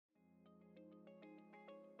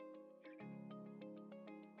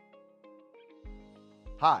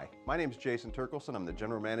Hi, my name is Jason Turkelson. I'm the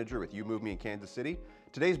General Manager with You Move Me in Kansas City.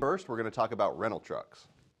 Today's burst, we're going to talk about rental trucks.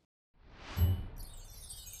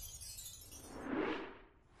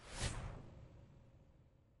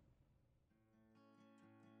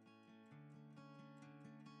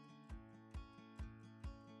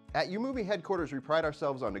 At You Move Me headquarters, we pride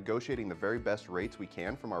ourselves on negotiating the very best rates we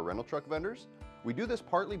can from our rental truck vendors. We do this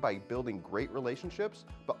partly by building great relationships,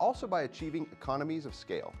 but also by achieving economies of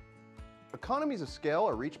scale. Economies of scale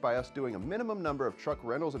are reached by us doing a minimum number of truck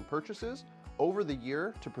rentals and purchases over the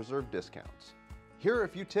year to preserve discounts. Here are a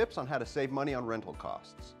few tips on how to save money on rental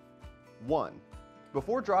costs. 1.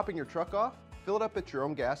 Before dropping your truck off, fill it up at your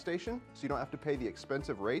own gas station so you don't have to pay the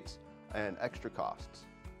expensive rates and extra costs.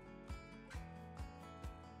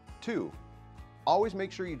 2. Always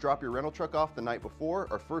make sure you drop your rental truck off the night before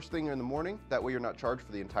or first thing in the morning. That way you're not charged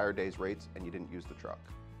for the entire day's rates and you didn't use the truck.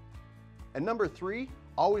 And number 3,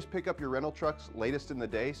 always pick up your rental trucks latest in the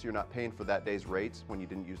day so you're not paying for that day's rates when you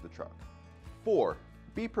didn't use the truck. 4,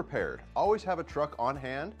 be prepared. Always have a truck on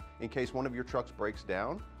hand in case one of your trucks breaks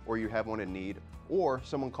down or you have one in need, or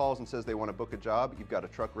someone calls and says they want to book a job. You've got a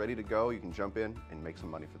truck ready to go. You can jump in and make some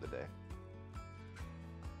money for the day.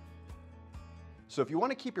 So if you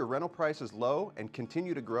want to keep your rental prices low and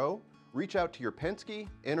continue to grow, reach out to your Penske,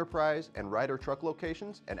 Enterprise, and Ryder truck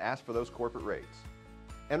locations and ask for those corporate rates.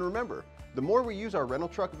 And remember, the more we use our rental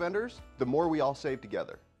truck vendors, the more we all save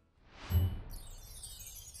together.